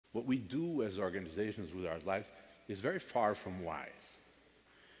what we do as organizations with our lives is very far from wise.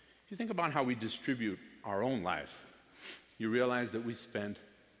 If you think about how we distribute our own lives, you realize that we spend,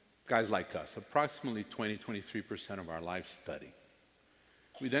 guys like us, approximately 23% of our life studying.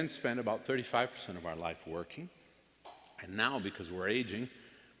 We then spend about 35% of our life working. And now, because we're aging,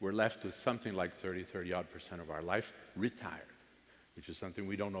 we're left with something like 30-odd% of our life retired, which is something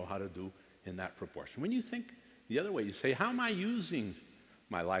we don't know how to do in that proportion. When you think the other way, you say, how am I using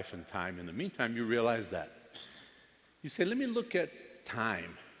my life and time? In the meantime, you realize that. You say, let me look at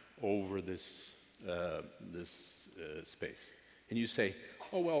time over this space. And you say,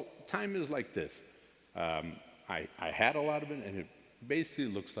 oh, well, time is like this. I had a lot of it, and it basically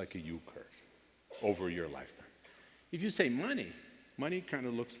looks like a U-curve over your lifetime. If you say money, money kind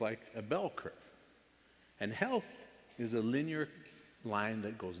of looks like a bell curve. And health is a linear line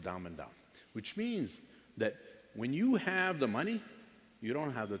that goes down and down, which means that when you have the money, you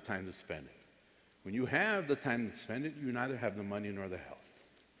don't have the time to spend it. When you have the time to spend it, you neither have the money nor the health.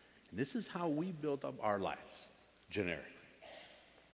 And this is how we build up our lives, generically.